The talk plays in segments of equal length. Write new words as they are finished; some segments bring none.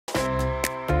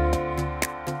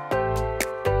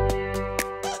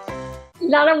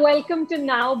Lara, welcome to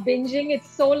Now Binging. It's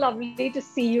so lovely to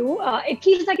see you. It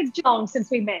feels like it's long since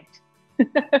we met.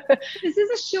 This is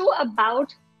a show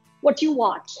about what you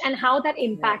watch and how that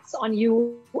impacts on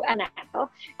you and actor.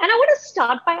 And I want to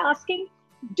start by asking,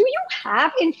 do you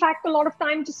have, in fact, a lot of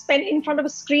time to spend in front of a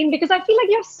screen? Because I feel like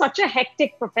you have such a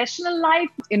hectic professional life.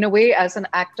 In a way, as an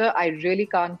actor, I really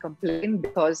can't complain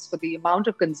because for the amount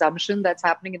of consumption that's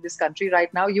happening in this country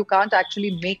right now, you can't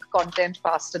actually make content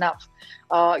fast enough,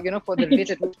 for the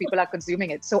rate at which people are consuming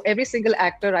it. So every single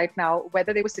actor right now,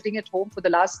 whether they were sitting at home for the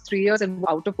last 3 years and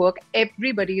out of work,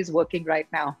 everybody is working right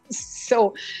now.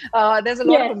 So there's a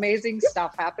lot of amazing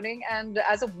stuff happening. And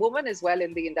as a woman as well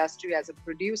in the industry, as a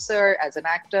producer, as an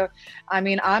actor, I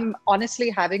mean, I'm honestly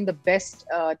having the best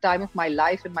time of my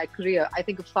life in my career. I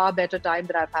think a far better time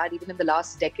that I've had even in the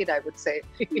last decade, I would say.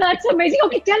 That's amazing.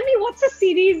 Okay, tell me, what's a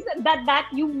series that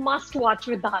you must watch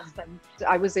with the husband?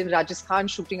 I was in Rajasthan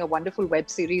shooting a wonderful web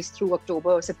series through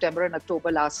September and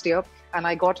October last year. And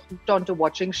I got hooked onto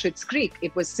watching Schitt's Creek.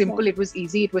 It was simple, it was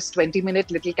easy, it was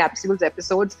 20-minute little capsules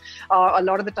episodes. A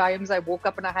lot of the times I woke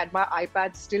up and I had my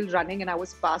iPad still running and I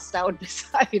was passed out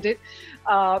beside it.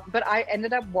 But I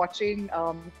ended up watching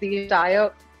the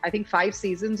entire, I think, 5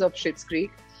 seasons of Schitt's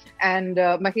Creek. And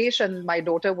Mahesh and my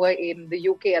daughter were in the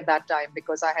UK at that time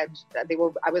because I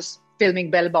was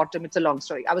filming Bell Bottom. It's a long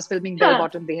story. I was filming Bell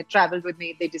Bottom. They had traveled with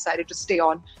me. They decided to stay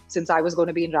on since I was going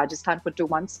to be in Rajasthan for 2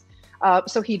 months.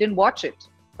 So he didn't watch it.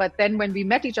 But then when we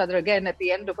met each other again at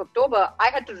the end of October, I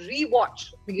had to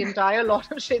re-watch the entire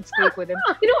lot of Schitt's Creek with him.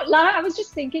 Lara, I was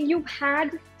just thinking, you've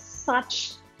had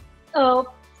such a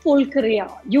full career.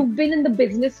 You've been in the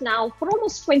business now for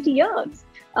almost 20 years.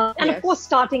 And of course,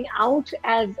 starting out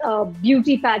as a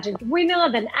beauty pageant winner,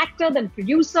 then actor, then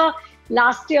producer.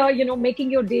 Last year,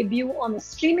 making your debut on a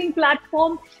streaming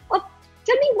platform.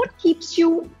 Tell me, what keeps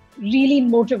you really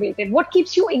motivated? What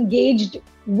keeps you engaged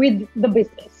with the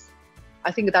business?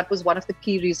 I think that was one of the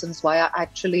key reasons why I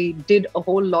actually did a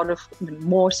whole lot of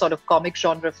more sort of comic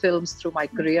genre films through my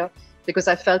career, because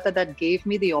I felt that gave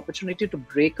me the opportunity to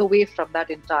break away from that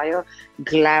entire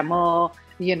glamour,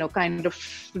 kind of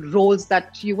roles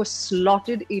that you were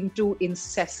slotted into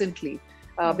incessantly.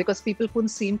 Because people couldn't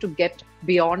seem to get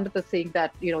beyond the thing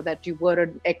that, that you were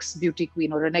an ex-beauty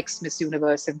queen or an ex-Miss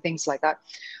Universe and things like that.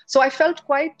 So I felt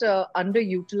quite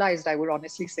underutilized, I would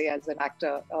honestly say, as an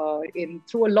actor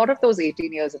through a lot of those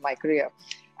 18 years of my career.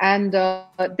 And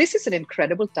this is an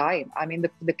incredible time. I mean,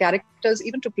 the characters,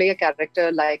 even to play a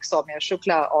character like Soumya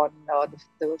Shukla on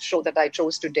the show that I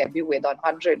chose to debut with on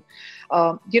 100,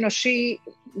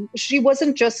 she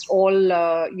wasn't just all,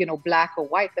 black or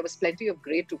white. There was plenty of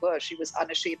grey to her. She was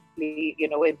unashamedly,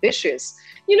 ambitious.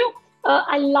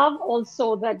 I love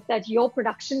also that your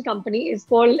production company is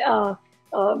called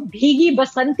Bhigi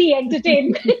Basanti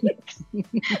Entertainment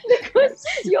because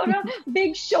you're a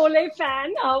big Sholay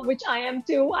fan, which I am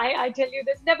too. I tell you,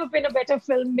 there's never been a better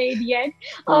film made yet.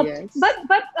 But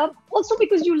also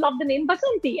because you love the name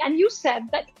Basanti, and you said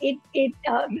that it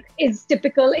is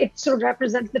typical. It sort of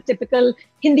represents the typical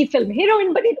Hindi film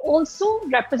heroine, but it also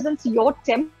represents your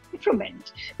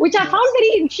temperament, which I found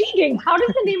very intriguing. How does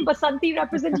the name Basanti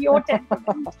represent your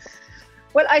temperament?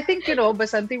 Well, I think,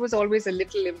 Basanti was always a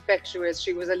little impetuous.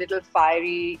 She was a little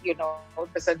fiery,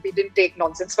 Basanti didn't take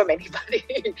nonsense from anybody.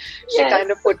 She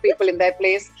kind of put people in their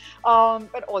place.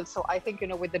 But also, I think,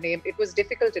 with the name, it was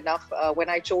difficult enough when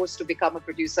I chose to become a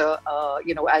producer,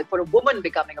 for a woman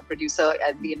becoming a producer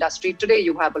in the industry. Today,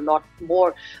 you have a lot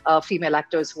more female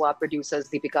actors who are producers,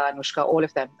 Deepika, Anushka, all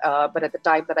of them. But at the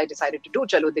time that I decided to do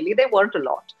Chalo Dilli, there weren't a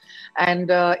lot.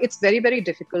 And it's very, very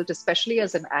difficult, especially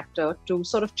as an actor, to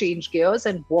sort of change gears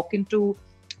and walk into,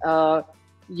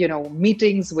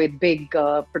 meetings with big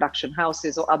production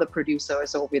houses or other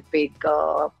producers or with big,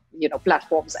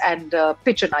 platforms and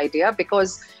pitch an idea,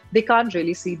 because they can't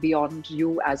really see beyond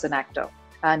you as an actor,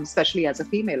 and especially as a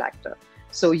female actor.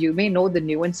 So you may know the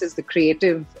nuances, the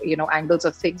creative, angles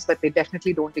of things, but they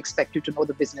definitely don't expect you to know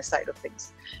the business side of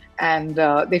things. And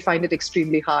they find it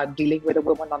extremely hard dealing with a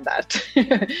woman on that.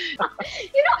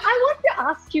 I want to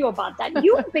ask you about that.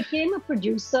 You became a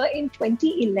producer in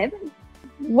 2011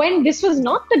 when this was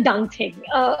not the done thing.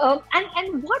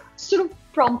 And what sort of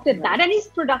prompted that? And is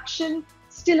production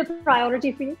still a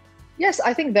priority for you? Yes,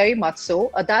 I think very much so.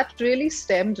 That really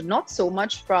stemmed not so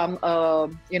much from, a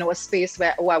space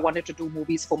where, I wanted to do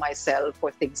movies for myself or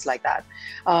things like that.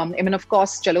 Of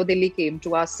course, Chalo Dilli came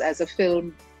to us as a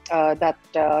film that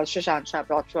Shashank Shah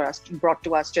brought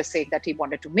to us, just saying that he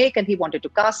wanted to make and he wanted to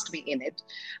cast me in it.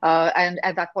 And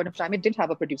at that point of time, it didn't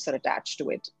have a producer attached to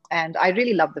it. And I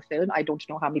really love the film. I don't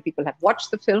know how many people have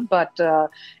watched the film, but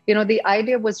the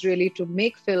idea was really to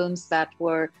make films that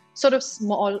were sort of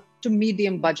small to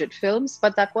medium budget films,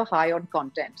 but that were high on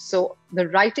content. So the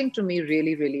writing to me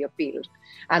really, really appealed.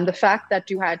 And the fact that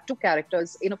you had two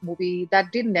characters in a movie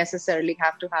that didn't necessarily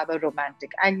have to have a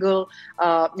romantic angle,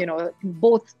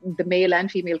 both the male and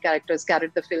female characters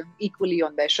carried the film equally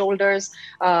on their shoulders.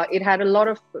 It had a lot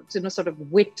of, sort of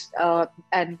wit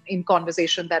and in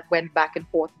conversation that went back and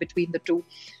forth between the two.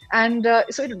 And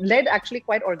so it led actually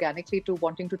quite organically to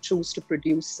wanting to choose to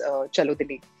produce Chalo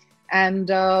Dili. And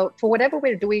for whatever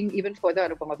we're doing, even further,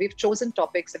 Anupama, we've chosen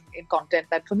topics in content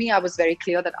that for me, I was very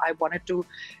clear that I wanted to,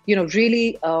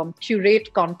 really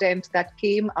curate content that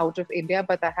came out of India,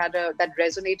 but that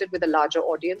resonated with a larger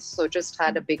audience. So just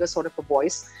had a bigger sort of a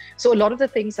voice. So a lot of the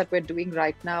things that we're doing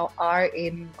right now are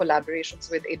in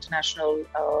collaborations with international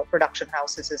production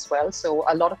houses as well. So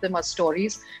a lot of them are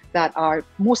stories that are,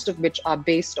 most of which are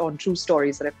based on true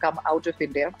stories that have come out of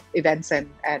India, events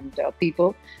and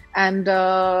people. And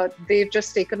they've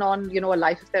just taken on, a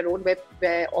life of their own,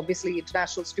 where obviously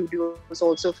international studios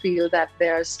also feel that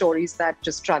there are stories that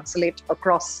just translate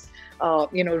across,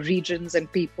 regions and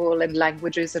people and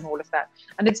languages and all of that.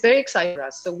 And it's very exciting for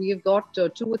us. So we've got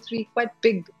 2 or 3 quite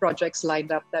big projects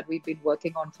lined up that we've been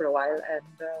working on for a while. And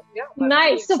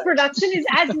nice. So production is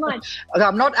as much.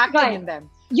 I'm not acting in them.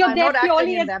 I'm not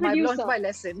purely as producer. I've learned my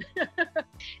lesson.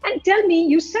 And tell me,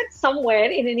 you said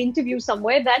somewhere in an interview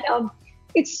somewhere that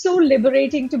it's so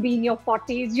liberating to be in your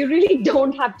 40s. You really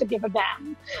don't have to give a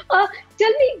damn. Tell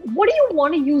me, what do you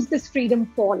want to use this freedom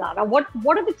for, Lara? What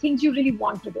are the things you really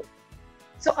want to do?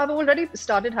 So I've already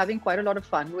started having quite a lot of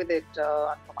fun with it.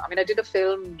 I did a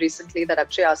film recently that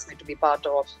Akshay asked me to be part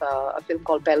of, a film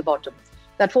called Bell Bottom.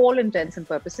 That for all intents and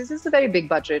purposes is a very big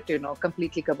budget,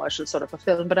 completely commercial sort of a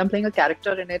film. But I'm playing a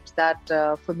character in it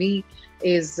that for me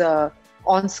is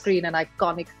on screen an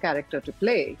iconic character to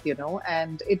play,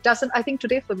 and it doesn't, I think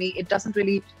today for me, it doesn't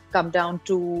really come down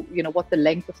to, what the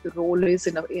length of the role is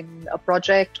in a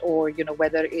project, or,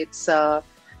 whether it's,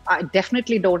 I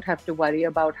definitely don't have to worry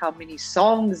about how many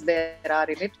songs there are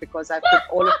in it, because I've put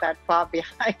all of that far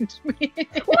behind me.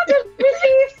 What a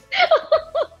relief!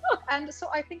 And so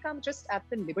I think I'm just at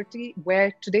the liberty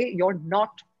where today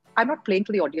I'm not playing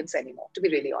to the audience anymore, to be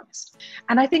really honest.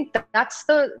 And I think that's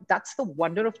the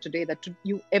wonder of today, that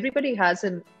everybody has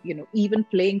an even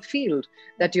playing field,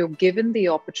 that you're given the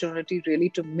opportunity really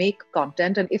to make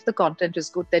content. And if the content is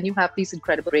good, then you have these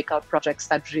incredible breakout projects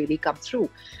that really come through.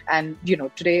 And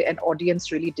today an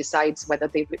audience really decides whether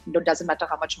it doesn't matter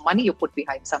how much money you put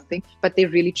behind something, but they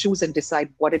really choose and decide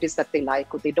what it is that they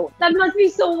like or they don't. That must be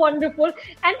so wonderful.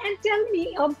 And tell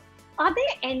me, are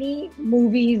there any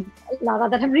movies, Lara,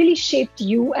 that have really shaped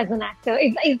you as an actor?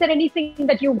 Is there anything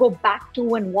that you go back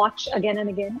to and watch again and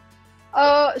again?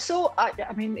 So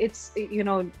it's,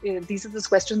 these are those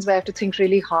questions where I have to think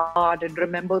really hard and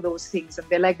remember those things. And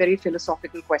they're like very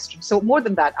philosophical questions. So more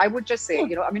than that, I would just say,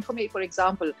 for me, for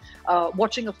example,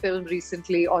 watching a film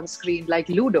recently on screen like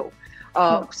Ludo,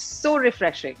 so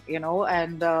refreshing,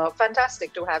 and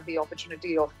fantastic to have the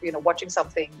opportunity of, watching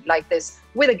something like this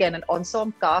with, again, an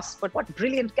ensemble cast, but what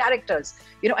brilliant characters,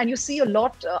 and you see a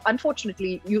lot,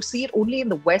 unfortunately, you see it only in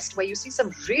the West, where you see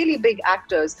some really big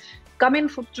actors come in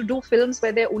to do films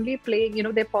where they're only playing,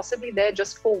 they're possibly there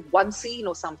just for one scene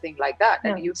or something like that.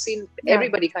 Yeah. And you've seen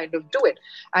everybody kind of do it.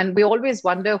 And we always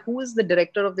wonder, who is the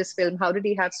director of this film? How did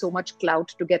he have so much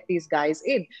clout to get these guys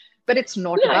in? But it's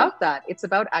not about that. It's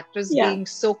about actors being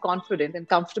so confident and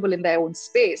comfortable in their own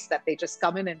space that they just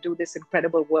come in and do this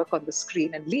incredible work on the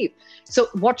screen and leave. So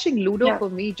watching Ludo for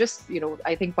me, just,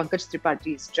 I think Pankaj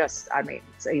Tripathi is just,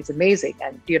 he's amazing.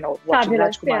 And, watching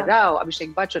Rajkumar Rao,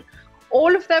 Abhishek Bachchan,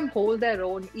 all of them hold their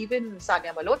own, even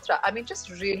Sanya Malhotra. just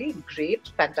really great,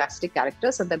 fantastic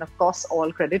characters. And then, of course,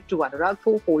 all credit to Anurag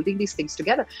for holding these things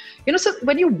together. So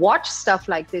when you watch stuff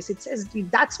like this,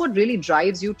 that's what really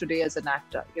drives you today as an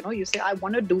actor. You say, I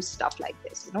want to do stuff like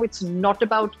this. It's not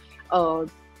about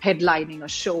headlining a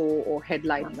show or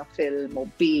headlining a film or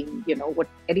being,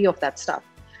 any of that stuff.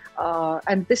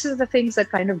 And this is the things that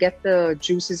kind of get the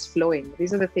juices flowing.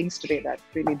 These are the things today that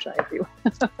really drive you.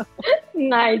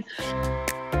 Nice.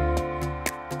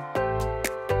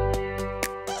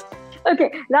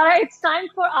 Okay, Lara, it's time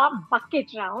for our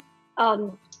bucket round.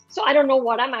 So I don't know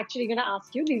what I'm actually going to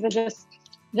ask you. These are just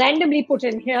randomly put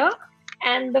in here.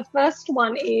 And the first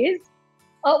one is,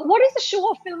 what is a show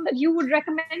or film that you would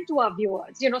recommend to our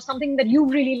viewers? Something that you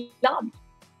really love.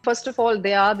 First of all,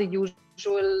 they are the usual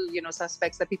usual,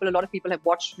 suspects that a lot of people have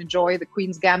watched and enjoy. The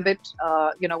Queen's Gambit,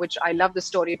 which I love the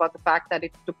story about the fact that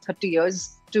it took 30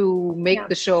 years to make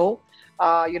the show.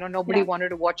 Nobody wanted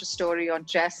to watch a story on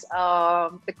chess.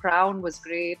 The Crown was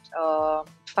great.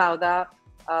 Fauda,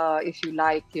 if you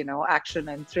like, action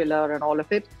and thriller and all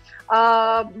of it.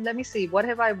 Let me see. What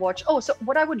have I watched? Oh, so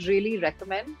what I would really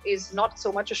recommend is not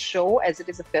so much a show as it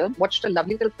is a film. Watched a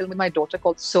lovely little film with my daughter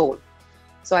called Soul.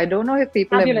 So I don't know if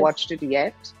people have watched it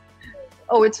yet.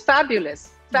 Oh, it's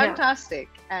fabulous. Fantastic.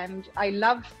 Yeah. And I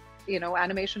love,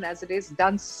 animation as it is,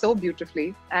 done so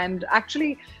beautifully, and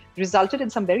actually resulted in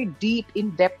some very deep,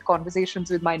 in-depth conversations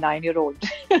with my 9-year-old.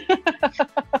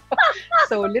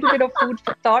 So a little bit of food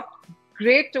for thought.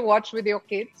 Great to watch with your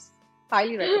kids.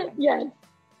 Highly recommend.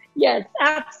 Yes,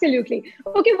 absolutely.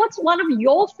 Okay, what's one of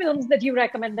your films that you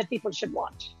recommend that people should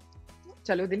watch?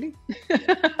 Chalo Dilli.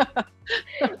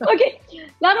 Okay,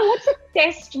 Lara, what's a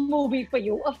test movie for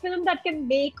you? A film that can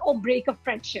make or break a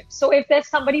friendship. So if there's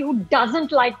somebody who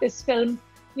doesn't like this film,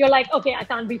 you're like, okay, I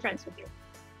can't be friends with you.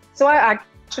 So I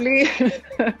actually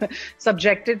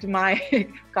subjected my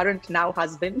current now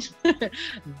husband,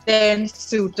 then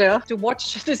suitor, to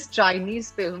watch this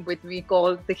Chinese film with me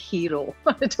called The Hero.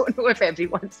 I don't know if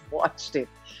everyone's watched it,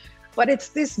 but it's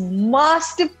this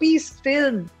masterpiece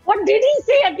film. What did he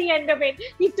say at the end of it?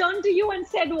 He turned to you and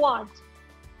said what?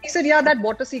 He said, yeah, that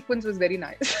water sequence was very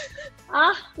nice.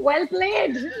 Well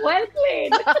played. Well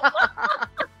played.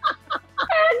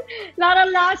 And Lara,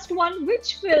 last one.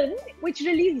 Which film, which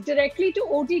released directly to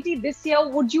OTT this year,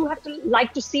 would you have to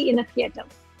like to see in a theatre?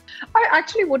 I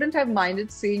actually wouldn't have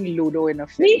minded seeing Ludo in a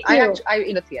film. Me too.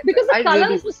 In a theatre. Because the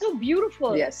colors were so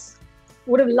beautiful. Yes.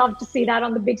 Would have loved to see that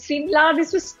on the big screen. Lara,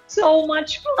 this was so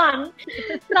much fun.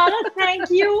 Lara,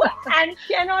 thank you, and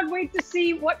cannot wait to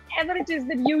see whatever it is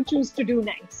that you choose to do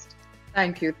next.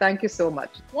 Thank you. Thank you so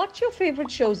much. Watch your favorite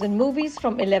shows and movies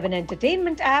from 11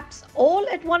 entertainment apps all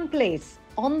at one place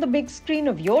on the big screen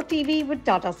of your TV with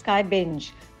Tata Sky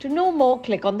Binge. To know more,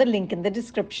 click on the link in the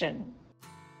description.